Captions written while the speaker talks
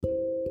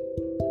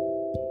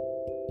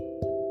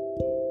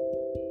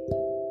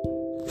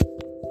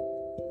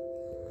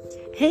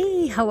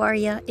Hey, how are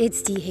ya?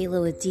 It's D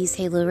Halo with D's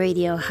Halo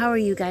Radio. How are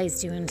you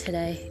guys doing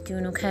today?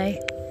 Doing okay?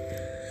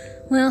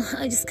 Well,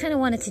 I just kind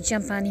of wanted to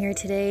jump on here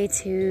today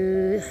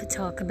to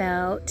talk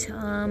about,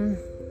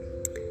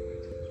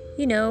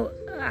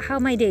 how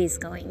my day's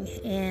going.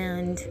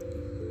 And,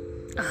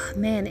 oh,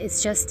 man,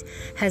 it's just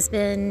has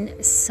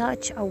been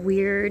such a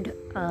weird,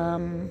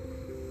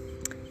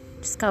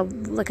 just got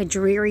like a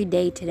dreary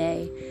day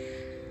today.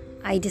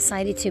 I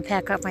decided to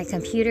pack up my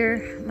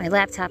computer, my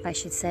laptop, I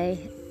should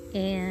say,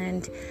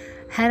 and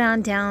head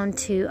on down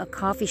to a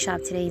coffee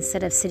shop today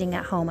instead of sitting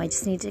at home. I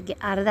just need to get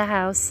out of the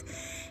house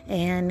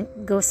and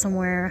go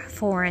somewhere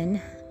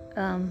foreign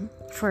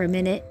for a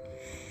minute.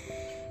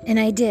 And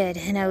I did.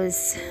 And I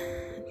was,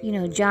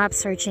 job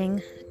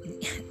searching.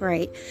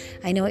 Right.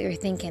 I know what you're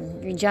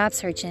thinking. You're job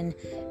searching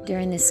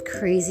during this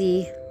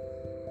crazy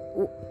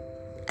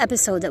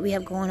episode that we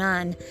have going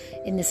on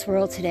in this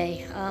world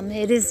today.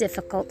 It is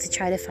difficult to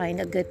try to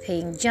find a good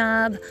paying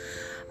job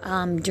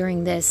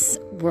during this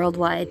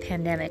worldwide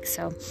pandemic.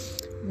 So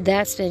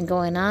that's been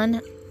going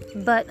on.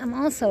 But I'm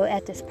also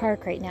at this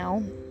park right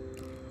now,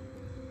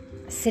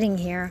 sitting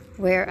here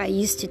where I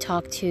used to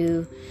talk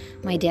to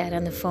my dad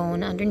on the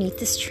phone underneath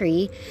this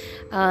tree.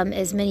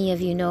 As many of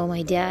you know,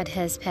 my dad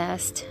has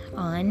passed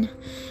on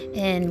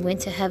and went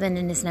to heaven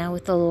and is now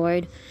with the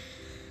Lord.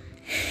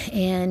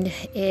 And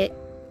it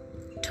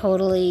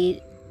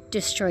totally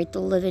destroyed the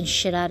living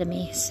shit out of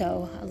me.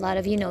 So a lot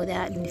of you know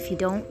that. And if you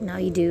don't, now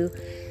you do.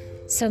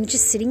 So I'm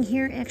just sitting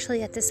here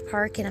actually at this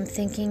park and I'm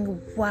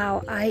thinking,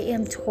 wow,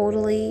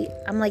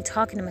 I'm like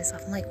talking to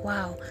myself. I'm like,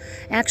 wow,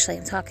 actually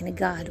I'm talking to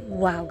God.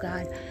 Wow,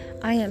 God,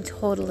 I am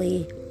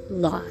totally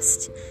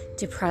lost,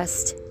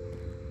 depressed,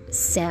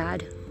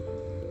 sad.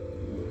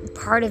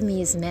 Part of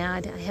me is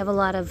mad. I have a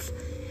lot of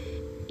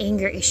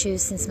anger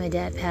issues since my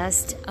dad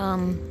passed.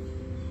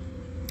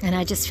 And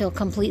I just feel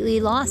completely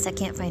lost. I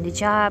can't find a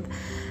job.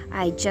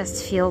 I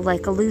just feel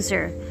like a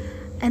loser.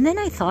 And then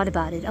I thought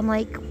about it. I'm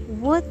like,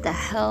 what the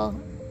hell?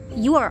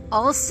 You are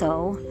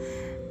also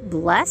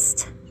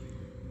blessed.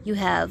 You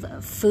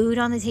have food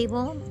on the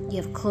table.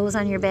 You have clothes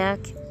on your back.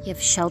 You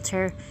have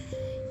shelter.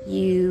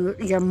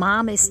 Your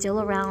mom is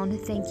still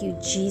around. Thank you,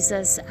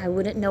 Jesus. I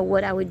wouldn't know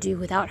what I would do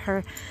without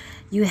her.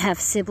 You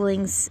have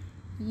siblings.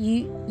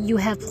 You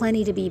have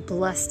plenty to be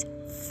blessed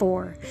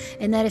for.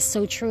 And that is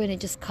so true. And it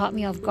just caught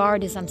me off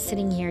guard as I'm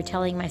sitting here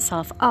telling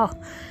myself, oh,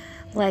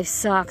 life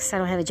sucks. I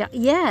don't have a job.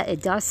 Yeah,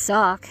 it does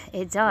suck.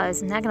 It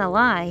does. I'm not going to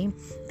lie.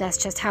 That's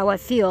just how I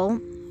feel.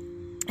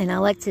 And I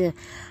like to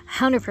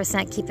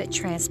 100% keep it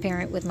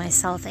transparent with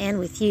myself and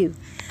with you.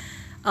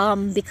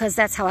 Because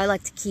that's how I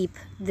like to keep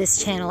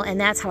this channel. And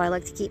that's how I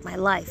like to keep my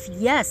life.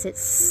 Yes, it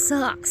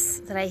sucks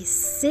that I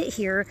sit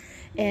here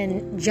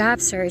and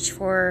job search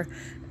for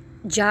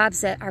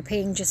jobs that are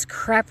paying just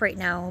crap right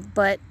now.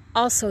 But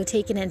also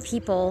taking in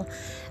people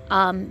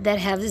that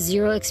have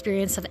zero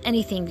experience of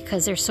anything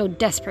because they're so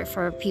desperate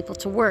for people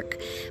to work,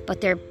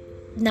 but they're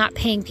not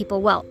paying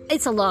people well.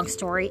 It's a long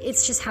story.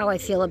 It's just how I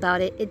feel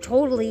about it. It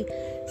totally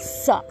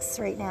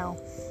sucks right now.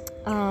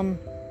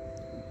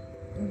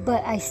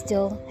 But I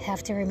still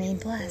have to remain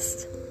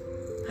blessed.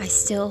 I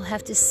still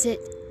have to sit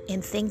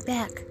and think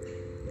back.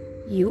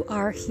 You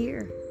are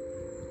here.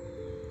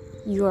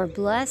 You are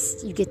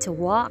blessed. You get to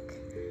walk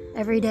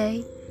every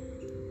day.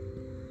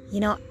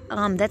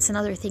 That's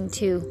another thing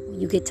too.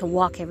 You get to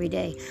walk every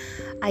day.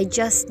 I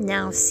just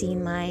now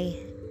seen my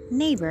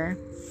neighbor.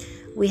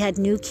 We had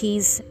new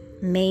keys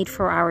made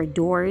for our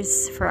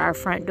doors, for our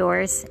front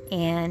doors,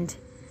 and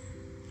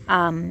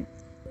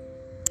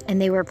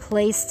they were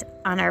placed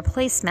on our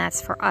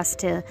placemats for us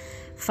to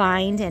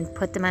find and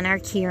put them on our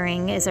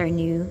keyring as our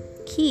new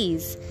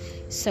keys.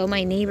 So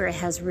my neighbor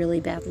has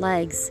really bad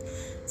legs.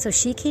 So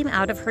she came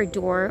out of her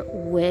door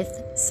with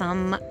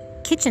some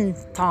kitchen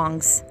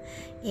tongs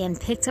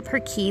and picked up her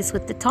keys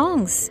with the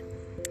tongs.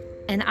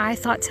 And I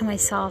thought to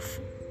myself,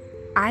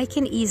 I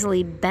can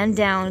easily bend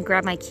down,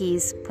 grab my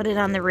keys, put it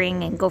on the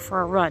ring, and go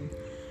for a run.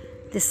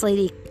 This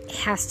lady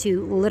has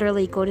to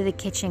literally go to the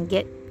kitchen,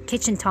 get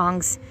kitchen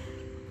tongs,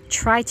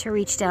 try to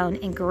reach down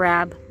and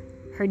grab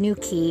her new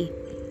key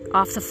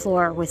off the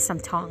floor with some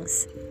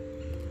tongs.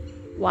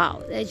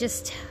 Wow, it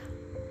just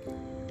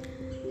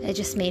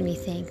made me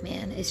think,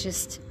 man.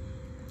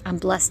 I'm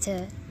blessed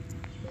to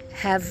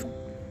have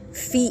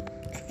feet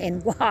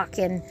and walk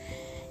and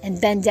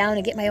bend down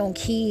and get my own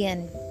key.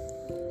 And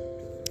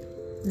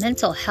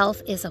mental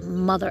health is a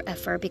mother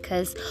effer,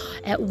 because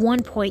at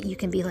one point you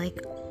can be like,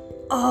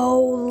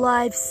 oh,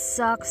 life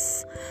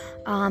sucks,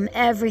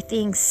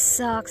 everything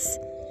sucks,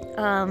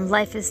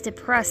 life is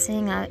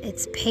depressing,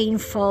 it's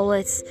painful,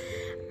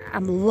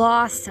 I'm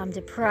lost, I'm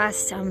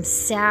depressed, I'm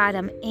sad,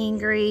 I'm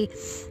angry,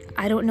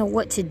 I don't know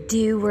what to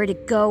do, where to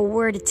go,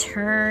 where to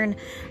turn,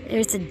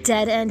 there's a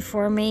dead end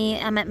for me,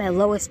 I'm at my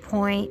lowest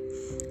point.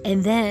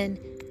 And then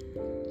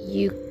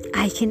you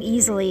I can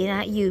easily,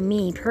 not you,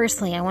 me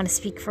personally, I want to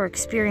speak for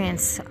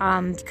experience,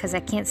 because I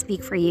can't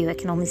speak for you. I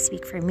can only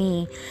speak for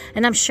me.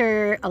 And I'm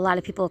sure a lot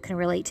of people can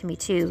relate to me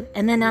too.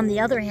 And then on the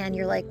other hand,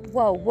 you're like,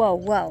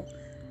 whoa.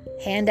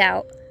 Hand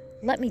out.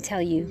 Let me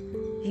tell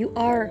you, you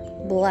are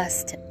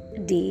blessed,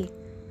 D.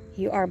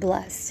 You are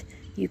blessed.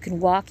 You can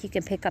walk. You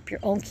can pick up your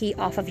own key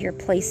off of your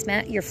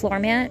placemat, your floor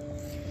mat.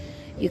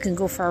 You can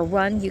go for a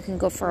run. You can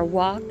go for a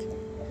walk.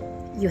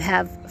 You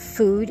have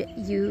food.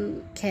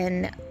 You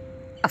can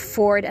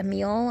afford a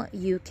meal.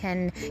 You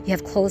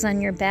have clothes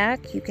on your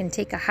back. You can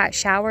take a hot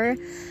shower.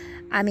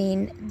 I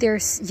mean,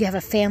 you have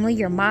a family.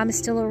 Your mom is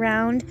still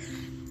around.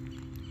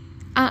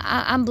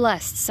 I'm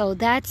blessed. So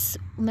that's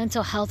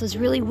mental health is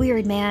really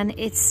weird, man.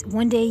 It's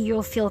one day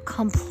you'll feel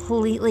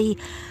completely,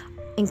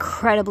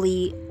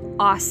 incredibly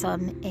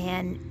awesome,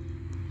 and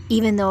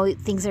even though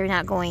things are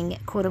not going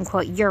quote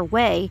unquote your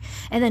way,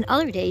 and then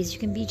other days you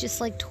can be just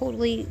like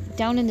totally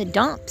down in the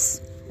dumps.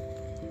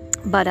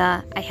 But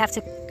I have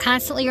to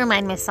constantly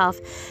remind myself,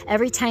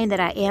 every time that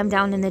I am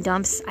down in the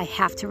dumps, I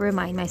have to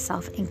remind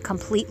myself and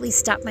completely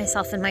stop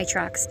myself in my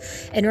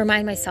tracks and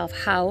remind myself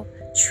how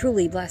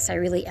truly blessed I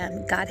really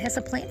am. God has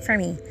a plan for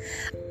me.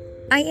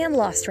 I am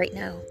lost right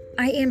now.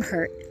 I am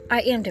hurt.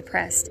 I am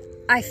depressed.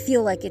 I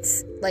feel like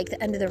it's like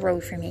the end of the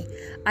road for me.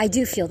 I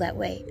do feel that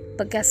way.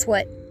 But guess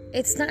what?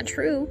 It's not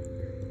true.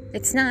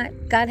 It's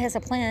not. God has a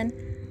plan.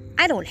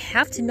 I don't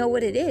have to know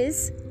what it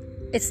is.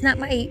 It's not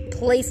my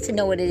place to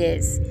know what it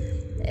is.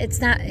 It's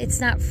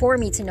not for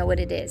me to know what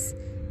it is.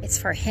 It's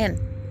for Him.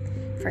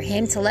 For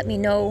Him to let me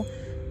know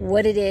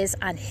what it is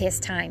on His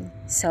time.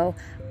 So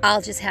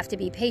I'll just have to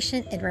be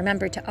patient and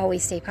remember to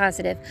always stay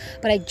positive.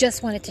 But I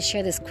just wanted to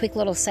share this quick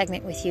little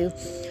segment with you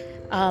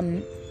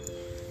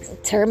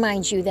to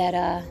remind you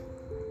that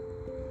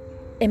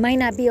it might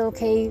not be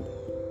okay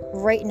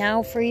right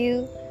now for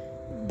you,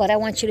 but I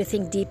want you to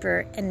think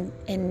deeper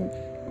and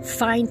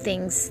find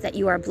things that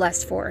you are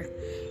blessed for.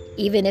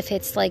 Even if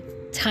it's like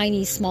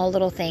tiny, small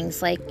little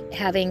things like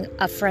having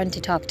a friend to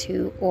talk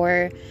to,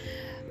 or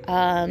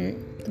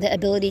the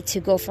ability to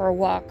go for a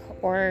walk,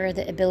 or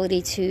the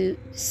ability to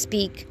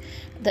speak,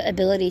 the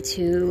ability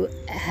to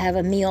have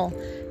a meal,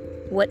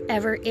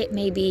 whatever it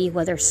may be,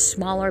 whether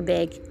small or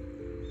big,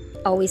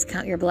 always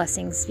count your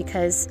blessings,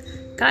 because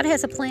God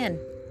has a plan.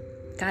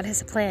 God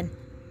has a plan.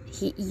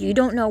 You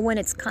don't know when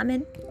it's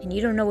coming, and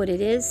you don't know what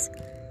it is,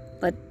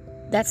 but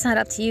that's not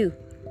up to you.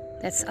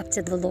 That's up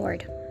to the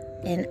Lord.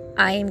 And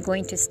I am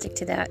going to stick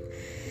to that.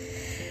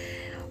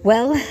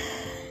 Well,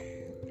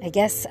 I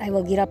guess I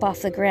will get up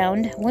off the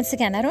ground. Once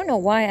again, I don't know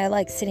why I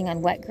like sitting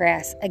on wet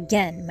grass.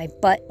 Again, my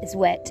butt is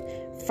wet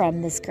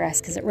from this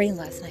grass because it rained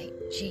last night.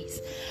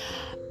 Jeez.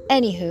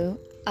 Anywho,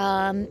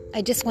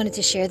 I just wanted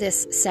to share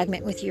this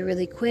segment with you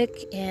really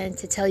quick and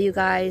to tell you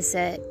guys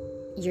that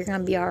you're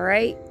going to be all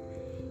right.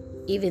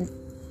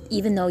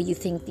 Even though you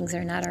think things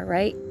are not all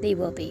right, they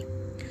will be.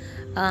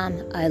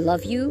 I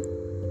love you.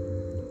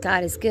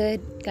 God is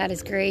good. God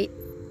is great.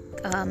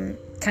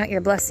 Count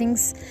your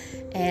blessings,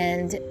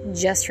 and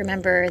just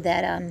remember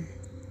that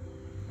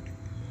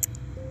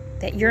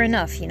that you're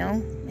enough,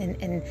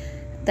 and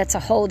that's a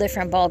whole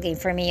different ballgame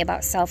for me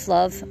about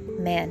self-love.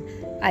 Man,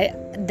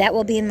 that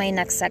will be in my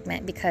next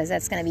segment, because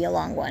that's going to be a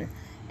long one,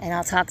 and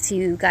I'll talk to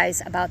you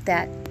guys about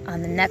that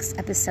on the next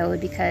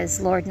episode, because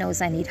Lord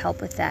knows I need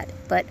help with that.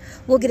 But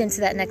we'll get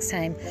into that next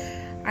time.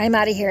 I'm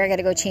out of here. I got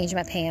to go change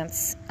my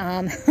pants.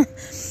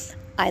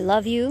 I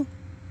love you.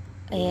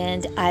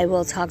 And I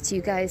will talk to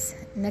you guys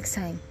next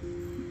time.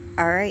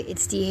 All right,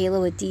 it's D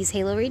Halo with D's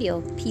Halo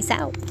Radio. Peace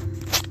out.